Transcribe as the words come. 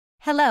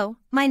Hello,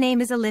 my name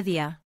is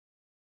Olivia.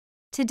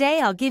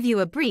 Today I'll give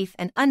you a brief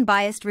and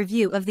unbiased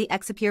review of the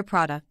Exipure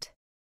product.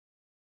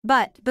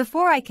 But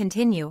before I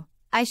continue,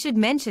 I should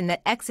mention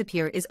that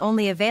Exipure is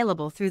only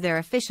available through their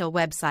official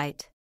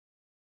website.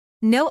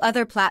 No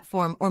other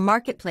platform or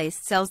marketplace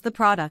sells the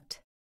product.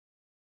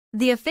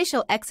 The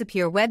official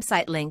Exipure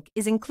website link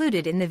is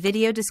included in the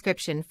video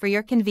description for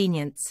your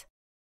convenience.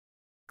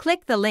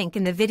 Click the link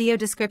in the video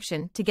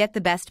description to get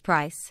the best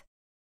price.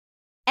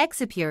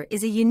 Exipure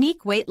is a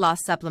unique weight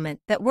loss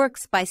supplement that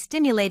works by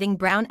stimulating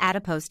brown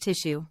adipose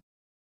tissue.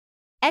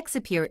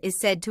 Exipure is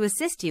said to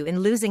assist you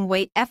in losing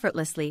weight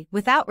effortlessly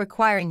without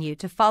requiring you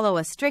to follow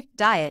a strict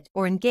diet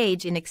or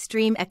engage in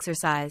extreme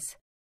exercise.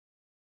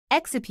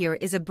 Exipure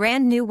is a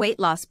brand new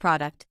weight loss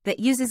product that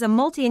uses a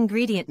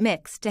multi-ingredient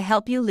mix to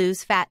help you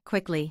lose fat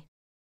quickly.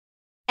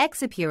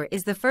 Exipure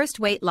is the first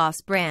weight loss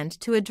brand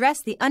to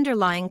address the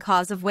underlying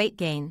cause of weight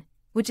gain,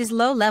 which is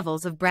low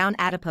levels of brown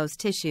adipose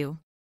tissue.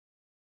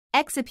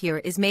 Exipure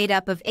is made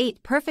up of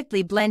 8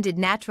 perfectly blended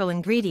natural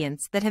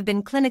ingredients that have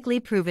been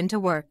clinically proven to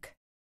work.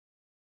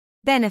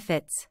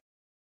 Benefits: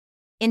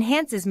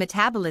 enhances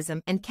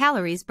metabolism and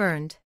calories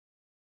burned.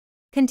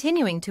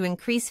 Continuing to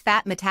increase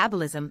fat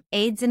metabolism,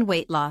 aids in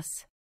weight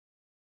loss.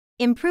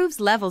 Improves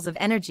levels of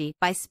energy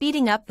by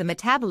speeding up the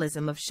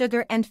metabolism of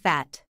sugar and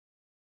fat.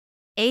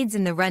 Aids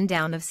in the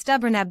rundown of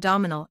stubborn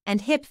abdominal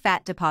and hip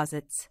fat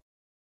deposits.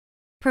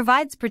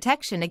 Provides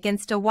protection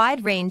against a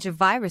wide range of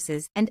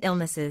viruses and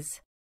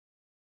illnesses.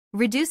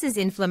 Reduces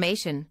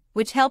inflammation,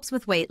 which helps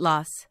with weight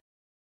loss.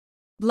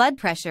 Blood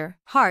pressure,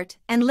 heart,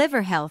 and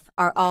liver health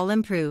are all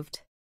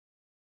improved.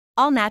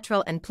 All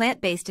natural and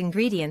plant-based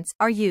ingredients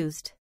are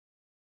used.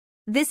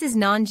 This is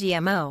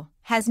non-GMO,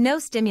 has no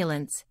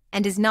stimulants,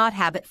 and is not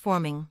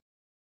habit-forming.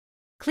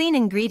 Clean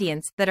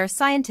ingredients that are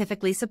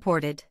scientifically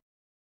supported.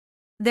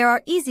 There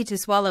are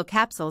easy-to-swallow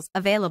capsules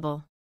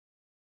available.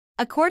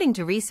 According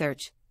to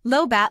research,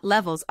 low BAT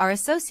levels are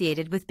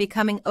associated with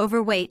becoming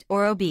overweight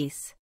or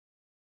obese.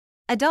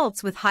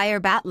 Adults with higher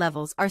BAT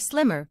levels are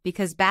slimmer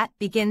because BAT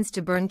begins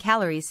to burn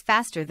calories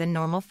faster than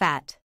normal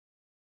fat.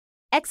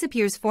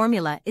 Exipure's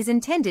formula is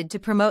intended to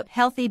promote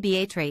healthy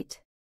BAT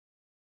rate.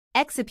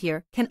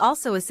 Exipure can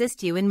also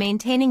assist you in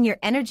maintaining your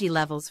energy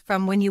levels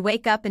from when you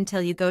wake up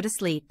until you go to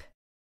sleep.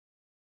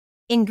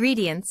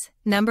 Ingredients: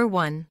 Number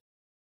 1.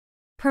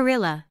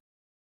 Perilla.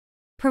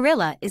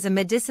 Perilla is a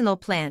medicinal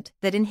plant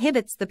that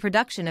inhibits the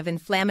production of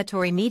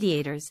inflammatory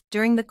mediators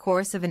during the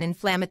course of an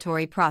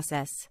inflammatory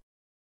process.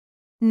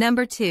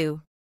 Number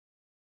 2.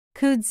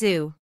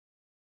 Kudzu.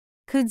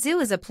 Kudzu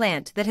is a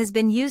plant that has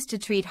been used to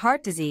treat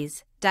heart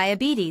disease,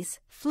 diabetes,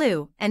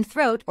 flu, and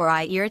throat or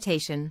eye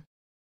irritation.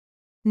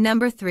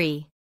 Number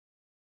 3.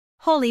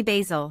 Holy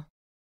basil.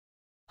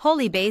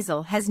 Holy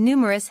basil has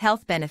numerous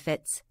health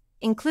benefits,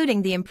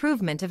 including the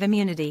improvement of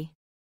immunity.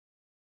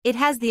 It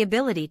has the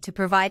ability to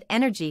provide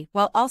energy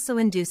while also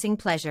inducing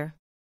pleasure.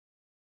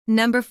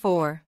 Number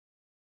 4.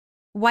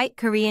 White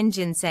Korean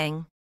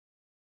ginseng.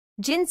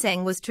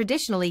 Ginseng was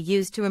traditionally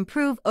used to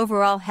improve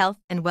overall health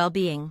and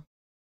well-being.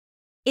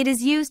 It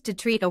is used to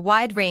treat a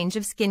wide range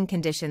of skin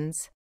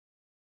conditions.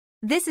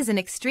 This is an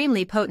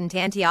extremely potent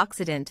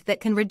antioxidant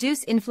that can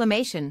reduce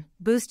inflammation,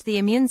 boost the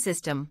immune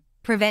system,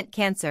 prevent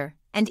cancer,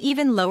 and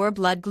even lower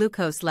blood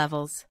glucose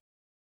levels.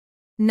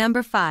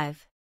 Number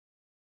 5.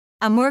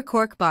 Amur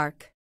cork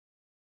bark.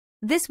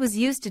 This was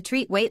used to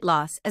treat weight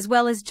loss as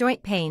well as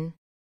joint pain.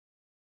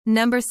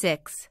 Number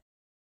 6.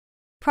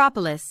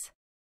 Propolis.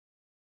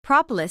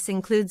 Propolis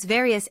includes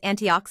various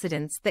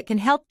antioxidants that can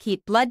help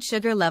keep blood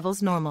sugar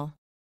levels normal.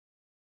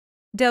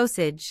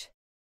 Dosage: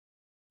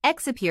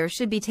 Exipure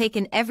should be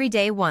taken every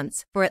day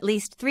once for at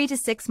least 3 to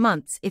 6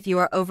 months if you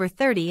are over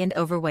 30 and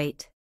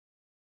overweight.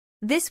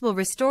 This will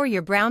restore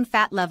your brown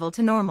fat level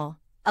to normal,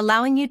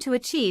 allowing you to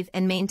achieve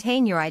and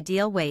maintain your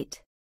ideal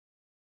weight.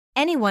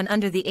 Anyone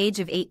under the age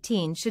of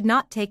 18 should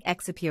not take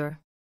Exipure.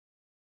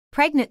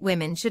 Pregnant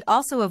women should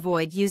also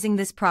avoid using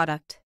this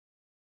product.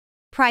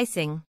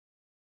 Pricing: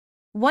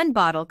 one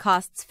bottle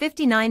costs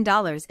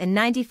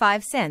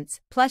 $59.95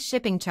 plus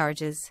shipping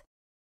charges.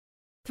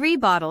 3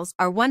 bottles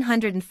are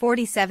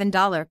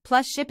 $147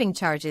 plus shipping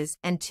charges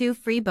and 2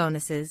 free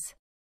bonuses.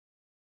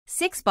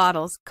 6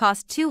 bottles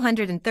cost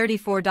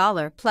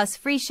 $234 plus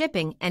free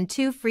shipping and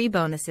 2 free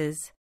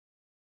bonuses.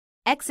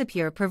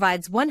 Exipure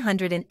provides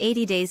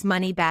 180 days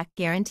money-back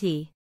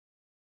guarantee.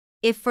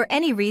 If for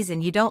any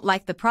reason you don't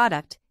like the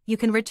product, you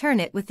can return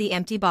it with the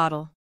empty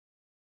bottle.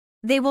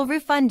 They will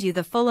refund you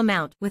the full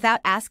amount without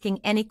asking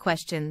any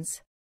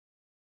questions.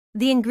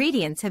 The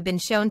ingredients have been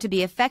shown to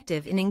be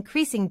effective in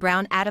increasing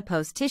brown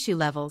adipose tissue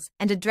levels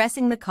and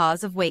addressing the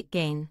cause of weight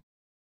gain.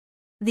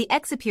 The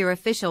Exipure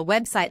official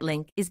website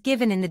link is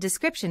given in the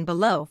description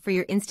below for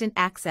your instant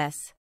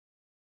access.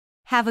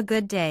 Have a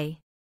good day.